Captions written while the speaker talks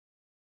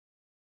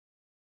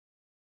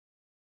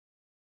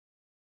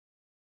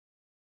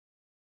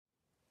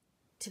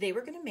Today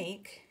we're going to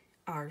make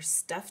our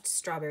stuffed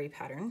strawberry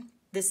pattern.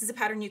 This is a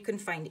pattern you can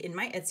find in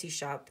my Etsy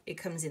shop. It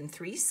comes in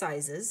 3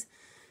 sizes,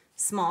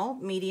 small,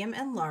 medium,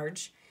 and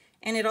large.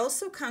 And it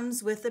also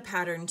comes with the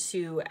pattern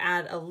to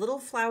add a little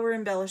flower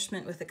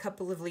embellishment with a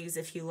couple of leaves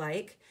if you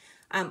like,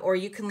 or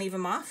you can leave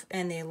them off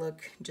and they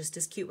look just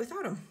as cute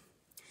without them.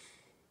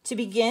 To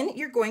begin,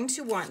 you're going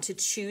to want to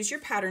choose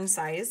your pattern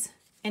size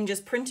and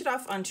just print it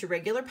off onto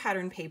regular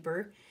pattern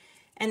paper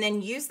and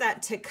then use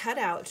that to cut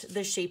out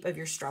the shape of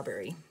your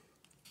strawberry.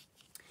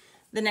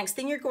 The next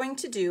thing you're going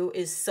to do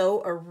is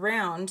sew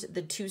around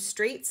the 2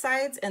 straight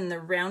sides and the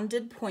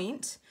rounded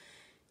point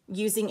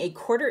using a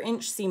 1/4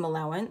 inch seam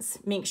allowance.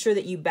 Make sure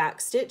that you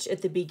backstitch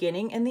at the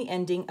beginning and the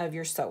ending of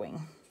your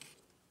sewing.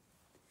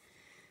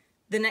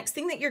 The next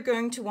thing that you're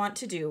going to want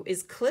to do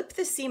is clip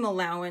the seam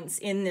allowance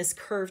in this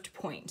curved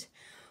point.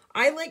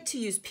 I like to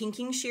use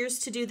pinking shears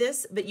to do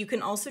this, but you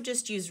can also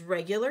just use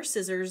regular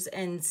scissors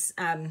and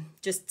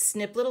just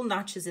snip little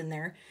notches in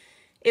there.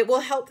 It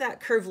will help that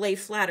curve lay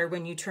flatter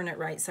when you turn it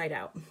right side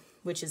out,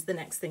 which is the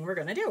next thing we're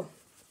gonna do.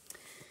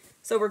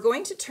 So we're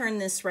going to turn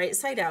this right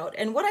side out,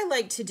 and what I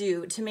like to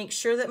do to make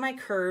sure that my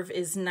curve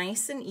is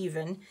nice and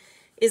even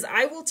is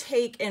I will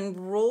take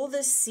and roll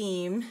the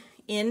seam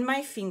in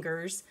my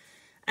fingers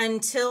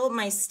until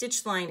my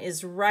stitch line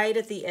is right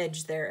at the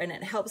edge there, and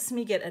it helps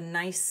me get a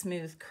nice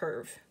smooth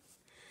curve.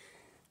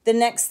 The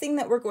next thing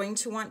that we're going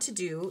to want to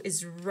do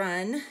is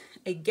run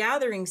a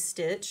gathering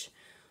stitch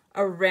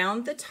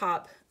around the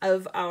top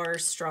of our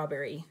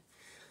strawberry.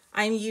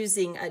 I'm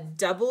using a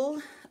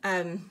doubled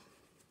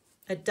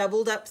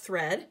up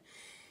thread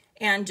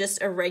and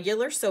just a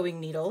regular sewing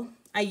needle.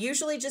 I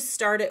usually just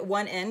start at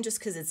one end just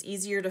because it's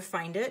easier to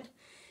find it.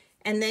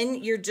 And then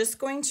you're just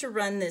going to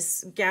run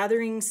this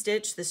gathering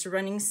stitch, this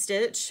running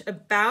stitch,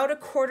 about a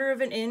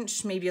 1/4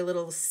 inch, maybe a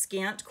little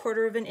scant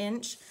 1/4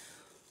 inch,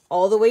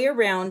 all the way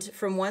around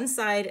from one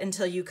side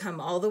until you come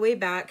all the way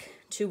back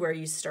to where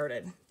you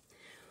started.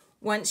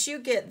 Once you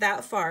get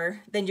that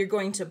far, then you're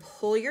going to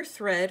pull your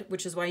thread,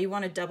 which is why you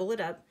want to double it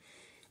up,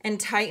 and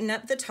tighten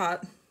up the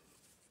top.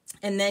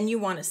 And then you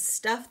want to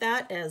stuff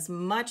that as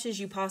much as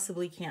you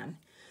possibly can.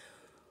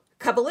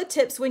 A couple of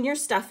tips when you're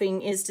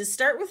stuffing is to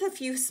start with a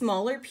few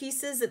smaller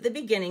pieces at the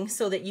beginning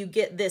so that you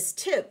get this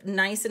tip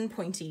nice and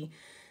pointy.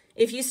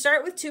 If you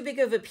start with too big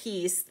of a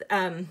piece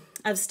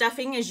of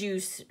stuffing as you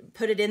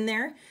put it in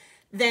there,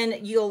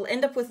 then you'll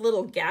end up with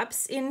little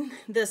gaps in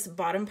this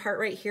bottom part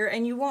right here,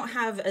 and you won't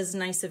have as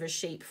nice of a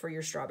shape for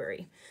your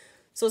strawberry.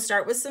 So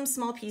start with some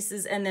small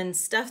pieces and then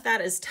stuff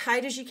that as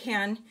tight as you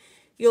can.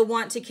 You'll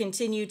want to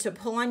continue to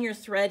pull on your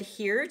thread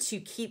here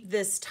to keep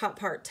this top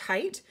part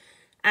tight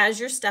as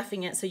you're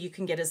stuffing it so you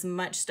can get as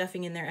much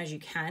stuffing in there as you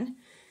can.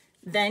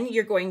 Then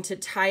you're going to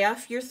tie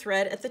off your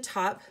thread at the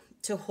top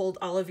to hold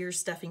all of your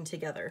stuffing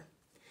together.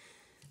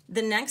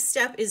 The next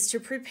step is to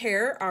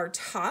prepare our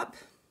top.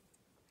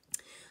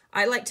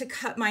 I like to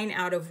cut mine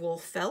out of wool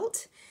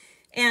felt.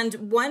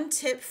 And one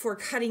tip for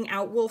cutting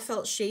out wool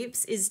felt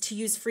shapes is to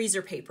use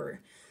freezer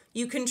paper.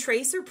 You can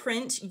trace or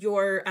print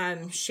your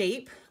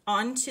shape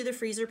onto the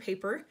freezer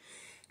paper,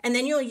 and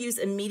then you'll use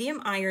a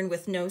medium iron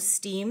with no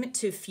steam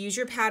to fuse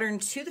your pattern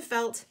to the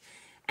felt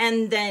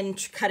and then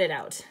cut it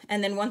out.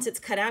 And then once it's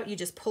cut out, you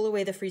just pull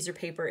away the freezer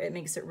paper. It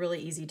makes it really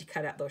easy to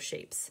cut out those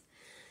shapes.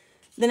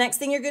 The next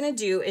thing you're going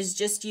to do is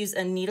just use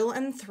a needle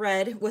and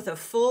thread with a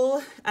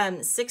full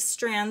 6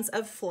 strands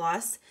of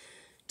floss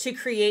to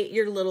create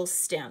your little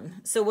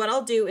stem. So what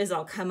I'll do is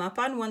I'll come up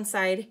on one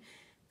side,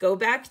 go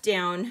back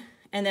down,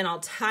 and then I'll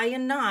tie a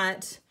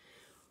knot.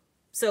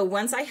 So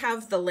once I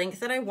have the length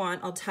that I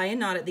want, I'll tie a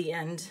knot at the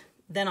end,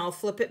 then I'll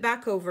flip it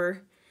back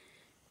over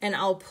and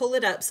I'll pull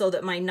it up so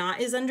that my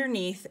knot is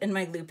underneath and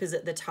my loop is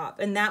at the top.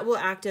 And that will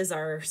act as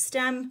our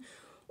stem,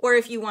 or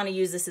if you want to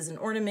use this as an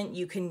ornament,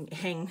 you can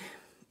hang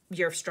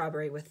your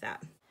strawberry with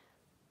that.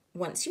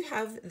 Once you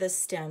have the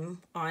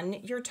stem on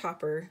your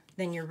topper,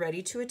 then you're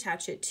ready to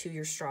attach it to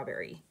your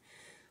strawberry.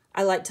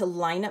 I like to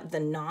line up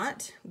the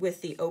knot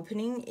with the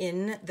opening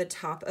in the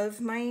top of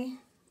my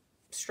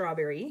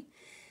strawberry.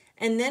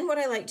 And then what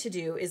I like to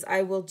do is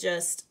I will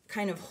just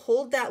kind of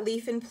hold that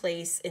leaf in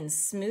place and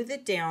smooth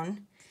it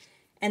down.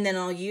 And then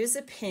I'll use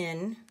a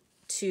pin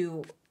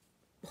to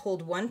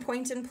hold one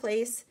point in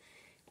place.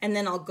 And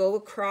then I'll go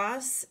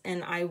across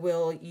and I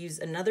will use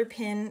another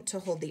pin to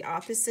hold the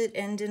opposite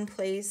end in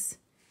place.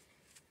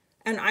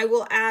 And I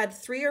will add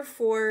 3 or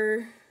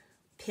 4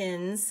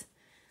 pins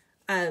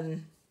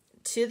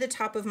to the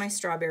top of my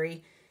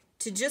strawberry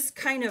to just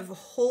kind of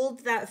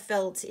hold that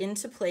felt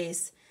into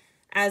place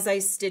as I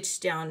stitch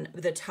down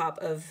the top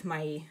of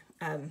my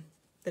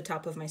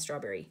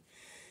strawberry.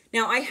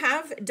 Now I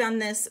have done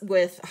this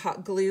with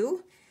hot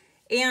glue,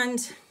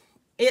 and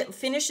it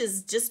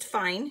finishes just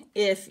fine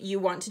if you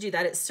want to do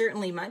that. It's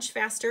certainly much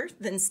faster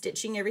than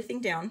stitching everything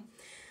down.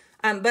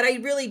 But I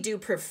really do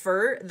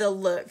prefer the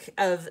look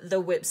of the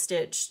whip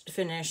stitch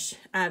finish,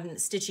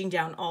 stitching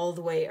down all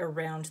the way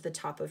around the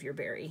top of your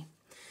berry.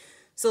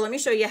 So let me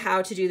show you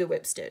how to do the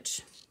whip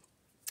stitch.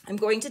 I'm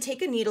going to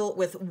take a needle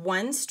with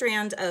 1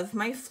 strand of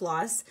my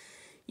floss.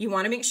 You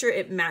want to make sure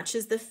it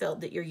matches the felt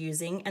that you're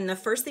using. And the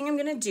first thing I'm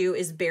going to do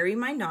is bury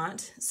my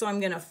knot. So I'm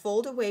going to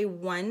fold away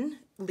one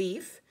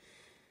leaf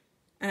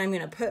and I'm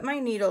going to put my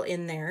needle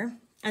in there.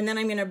 And then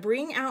I'm going to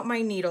bring out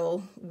my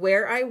needle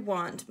where I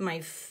want my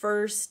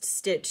first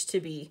stitch to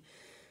be.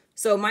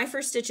 So my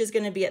first stitch is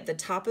going to be at the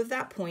top of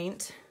that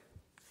point,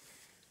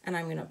 and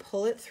I'm going to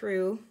pull it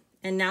through.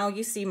 And now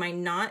you see my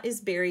knot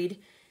is buried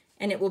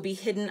and it will be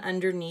hidden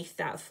underneath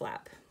that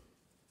flap.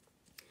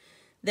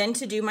 Then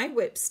to do my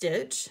whip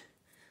stitch,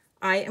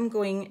 I am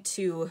going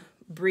to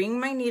bring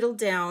my needle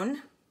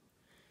down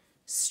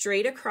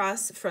straight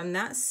across from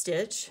that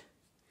stitch,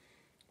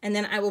 and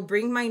then I will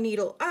bring my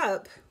needle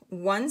up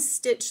one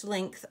stitch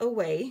length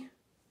away,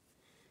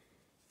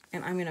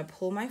 and I'm going to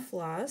pull my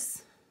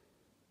floss.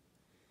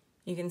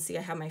 You can see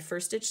I have my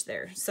first stitch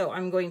there. So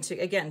I'm going to,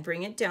 again,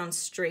 bring it down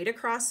straight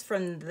across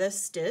from the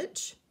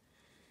stitch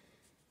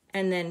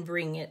and then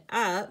bring it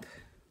up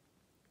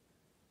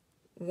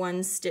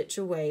one stitch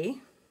away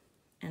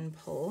and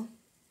pull.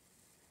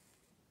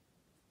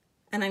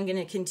 And I'm going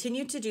to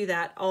continue to do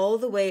that all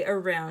the way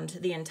around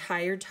the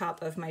entire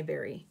top of my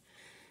berry.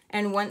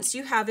 And once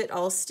you have it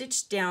all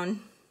stitched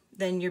down,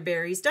 then your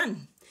berry's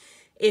done.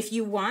 If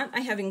you want, I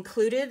have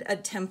included a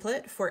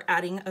template for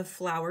adding a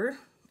flower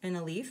and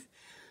a leaf.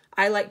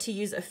 I like to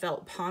use a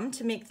felt pom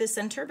to make the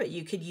center, but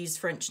you could use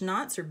French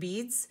knots or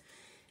beads.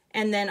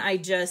 And then I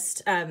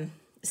just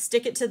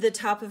stick it to the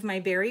top of my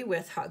berry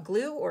with hot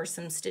glue or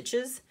some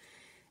stitches.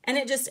 And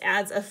it just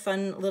adds a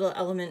fun little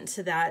element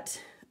to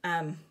that,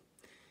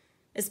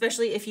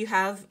 especially if you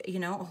have, you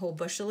know, a whole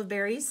bushel of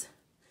berries.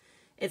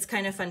 It's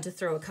kind of fun to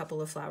throw a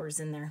couple of flowers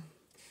in there.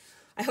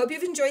 I hope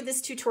you've enjoyed this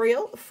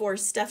tutorial for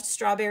stuffed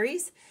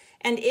strawberries.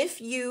 And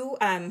if you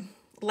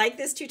like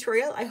this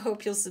tutorial, I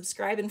hope you'll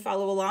subscribe and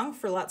follow along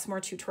for lots more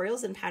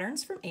tutorials and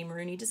patterns from A.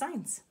 Marooney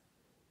Designs.